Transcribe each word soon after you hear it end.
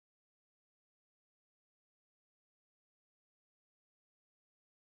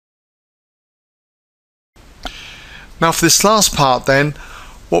Now for this last part then,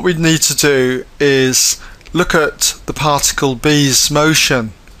 what we need to do is look at the particle B's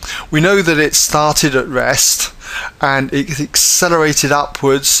motion. We know that it started at rest and it accelerated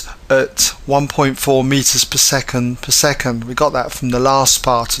upwards at 1.4 meters per second. We got that from the last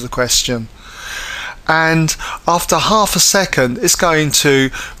part of the question. And after half a second, it's going to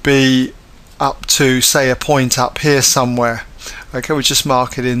be up to, say, a point up here somewhere. Okay, we'll just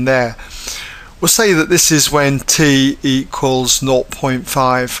mark it in there. We'll say that this is when t equals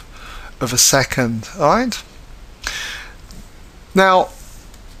 0.5 of a second. Alright? Now,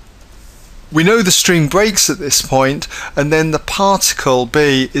 we know the string breaks at this point, and then the particle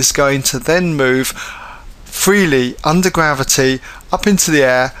B is going to then move freely under gravity up into the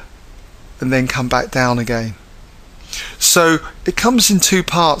air and then come back down again. So it comes in two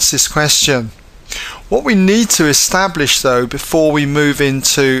parts, this question. What we need to establish though before we move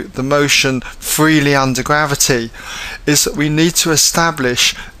into the motion freely under gravity is that we need to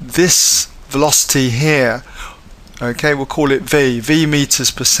establish this velocity here. Okay, we'll call it v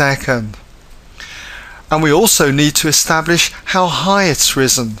meters per second. And we also need to establish how high it's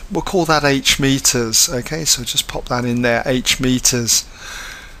risen. We'll call that h meters. Okay, so just pop that in there, h meters.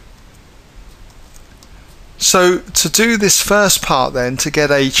 So to do this first part then, to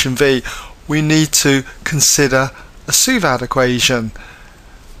get h and v, we need to consider a SUVAD equation,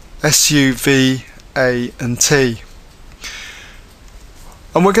 SU, V, A and T.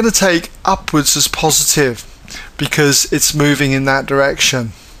 And we're going to take upwards as positive because it's moving in that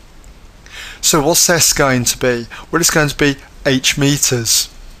direction. So what's S going to be? Well, it's going to be h meters.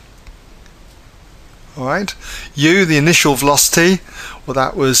 Alright, U, the initial velocity, well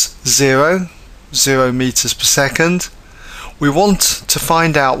that was 0 meters per second. We want to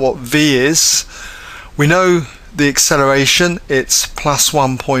find out what v is. We know the acceleration, it's plus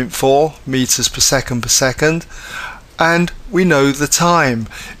 1.4 meters per second, and we know the time.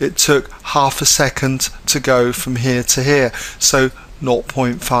 It took half a second to go from here to here, so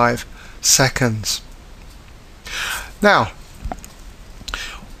 0.5 seconds. Now,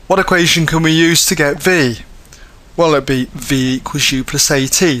 what equation can we use to get v? Well, it'd be v equals u plus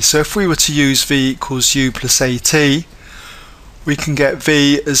at. So if we were to use v equals u plus at, we can get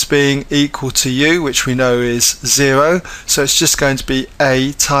v as being equal to u, which we know is 0, so it's just going to be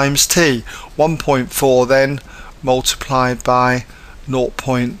a times t, 1.4 then multiplied by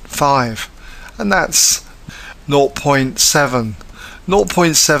 0.5, and that's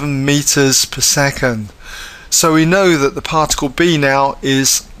 0.7 meters per second. So we know that the particle B now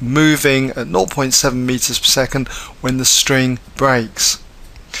is moving at 0.7 meters per second when the string breaks.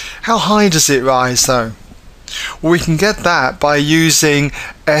 How high does it rise though? Well, we can get that by using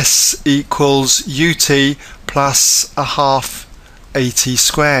S equals ut plus a half at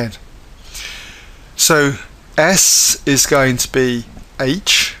squared. So S is going to be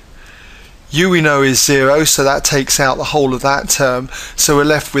h, u we know is 0, so that takes out the whole of that term, so we're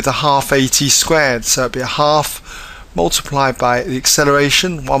left with a half at squared, so it'd be a half multiplied by the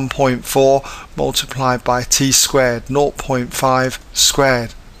acceleration, 1.4 multiplied by t squared, 0.5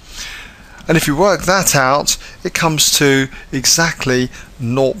 squared. And if you work that out, it comes to exactly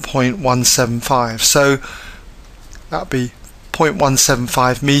 0.175. So that'd be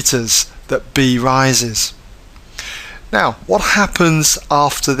 0.175 meters that B rises. Now, what happens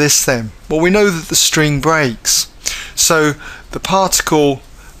after this then? Well, we know that the string breaks. So the particle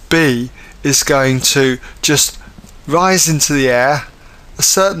B is going to just rise into the air a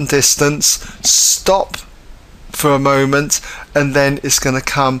certain distance, stop for a moment, and then it's going to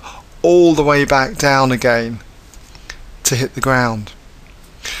come all the way back down again to hit the ground.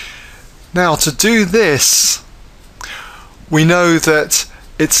 Now, to do this, we know that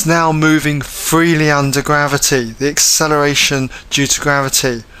it's now moving freely under gravity, the acceleration due to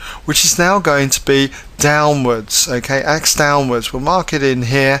gravity, which is now going to be downwards, okay, x downwards. We'll mark it in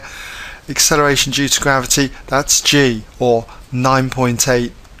here, acceleration due to gravity, that's g, or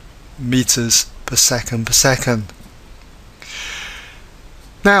 9.8 meters per second.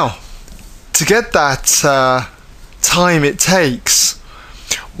 Now, to get that time it takes,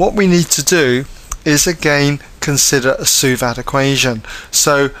 what we need to do is again consider a SUVAD equation.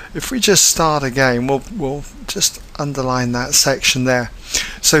 So if we just start again, we'll just underline that section there.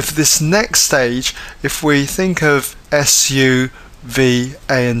 So for this next stage, if we think of SU, V,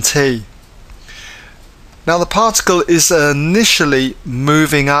 A and T, now the particle is initially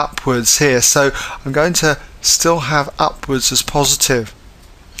moving upwards here, so I'm going to still have upwards as positive.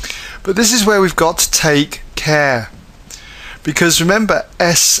 But this is where we've got to take care, because remember,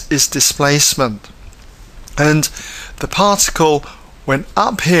 S is displacement, and the particle went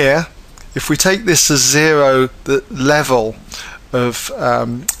up here if we take this as 0, the level of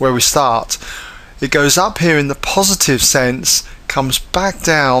where we start, it goes up here in the positive sense, comes back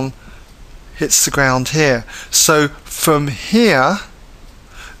down, hits the ground here. So from here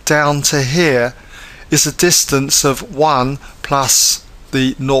down to here is a distance of 1 plus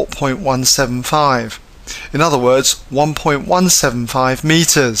the 0.175. In other words, 1.175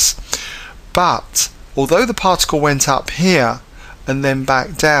 meters. But although the particle went up here and then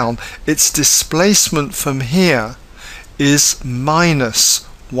back down, its displacement from here is minus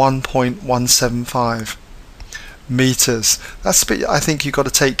 1.175 meters. That's the bit I think you've got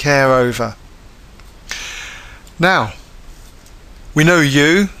to take care over. Now, we know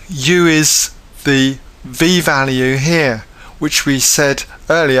U is the V value here, which we said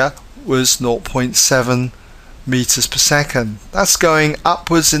earlier was 0.7 meters per second. That's going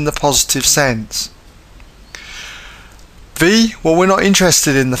upwards in the positive sense. V, well, we're not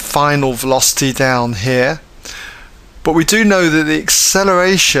interested in the final velocity down here, but we do know that the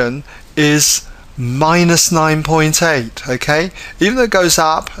acceleration is minus 9.8, okay? Even though it goes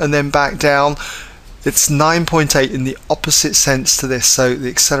up and then back down, it's 9.8 in the opposite sense to this, so the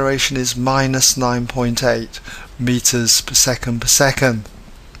acceleration is minus 9.8 meters per second.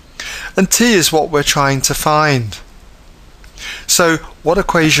 And t is what we're trying to find. So what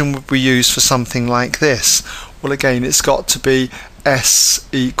equation would we use for something like this? Well, again, it's got to be s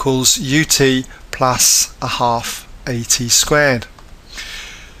equals ut plus a half at squared.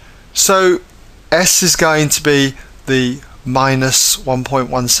 So s is going to be the minus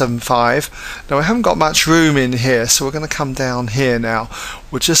 1.175. Now, we haven't got much room in here, so we're going to come down here now.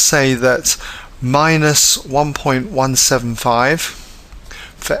 We'll just say that minus 1.175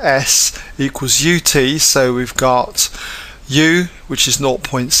 for s equals ut, so we've got u, which is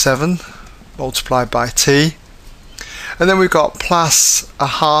 0.7 multiplied by t, and then we've got plus a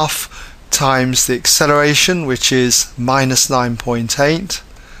half times the acceleration, which is minus 9.8,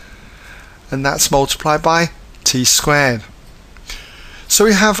 and that's multiplied by t squared. So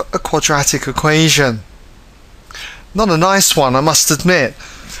we have a quadratic equation. Not a nice one, I must admit,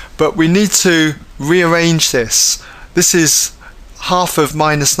 but we need to rearrange this. This is half of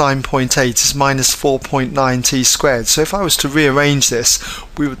minus 9.8 is minus 4.9 t squared. So if I was to rearrange this,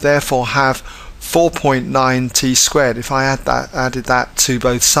 we would therefore have 4.9 t squared if I added that to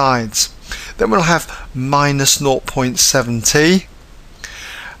both sides. Then we'll have minus 0.7 t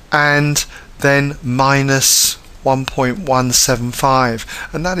and then minus 1.175,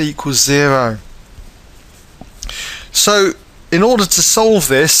 and that equals 0. So in order to solve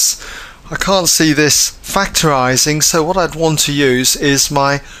this, I can't see this factorizing, so what I'd want to use is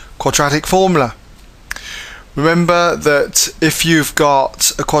my quadratic formula. Remember that if you've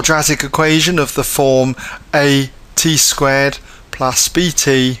got a quadratic equation of the form a t squared plus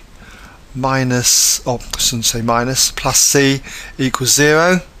bt minus, oh, I shouldn't say minus, plus c equals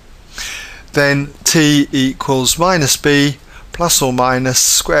 0, then t equals minus b plus or minus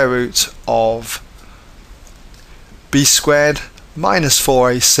square root of b squared minus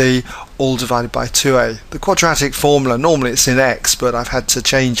 4ac all divided by 2a. The quadratic formula, normally it's in x, but I've had to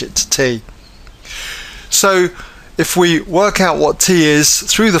change it to t. So if we work out what t is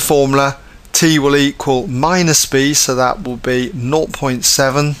through the formula, t will equal minus b, so that will be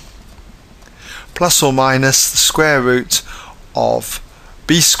 0.7 plus or minus the square root of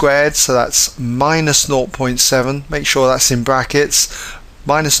b squared, so that's minus 0.7, make sure that's in brackets,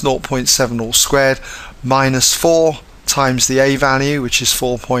 minus 0.7 all squared, minus 4 times the a value, which is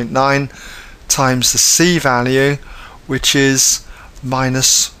 4.9, times the c value, which is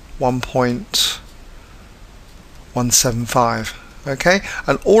minus 1.175. Okay,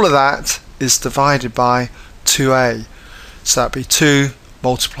 and all of that is divided by 2a, so that'd be 2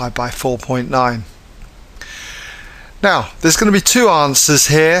 multiplied by 4.9. Now, there's going to be two answers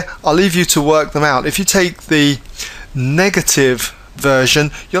here. I'll leave you to work them out. If you take the negative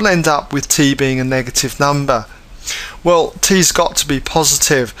version, you'll end up with t being a negative number. Well, t's got to be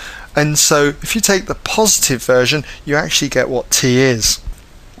positive, and so if you take the positive version, you actually get what t is.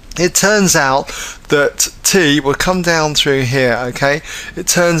 It turns out that t will come down through here, okay? It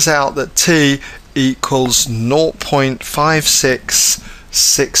turns out that t equals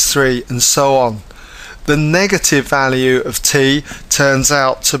 0.5663 and so on. The negative value of t turns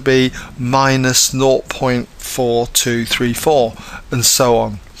out to be minus 0.4234 and so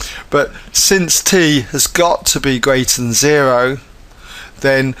on. But since t has got to be greater than 0,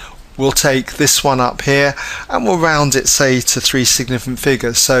 then we'll take this one up here and we'll round it, say, to 3 significant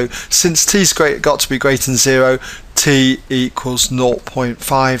figures. So since t's got to be greater than 0, t equals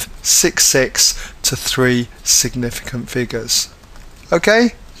 0.566 to 3 significant figures.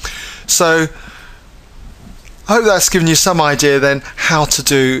 Okay? So I hope that's given you some idea then how to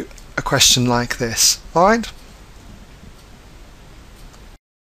do a question like this. Alright?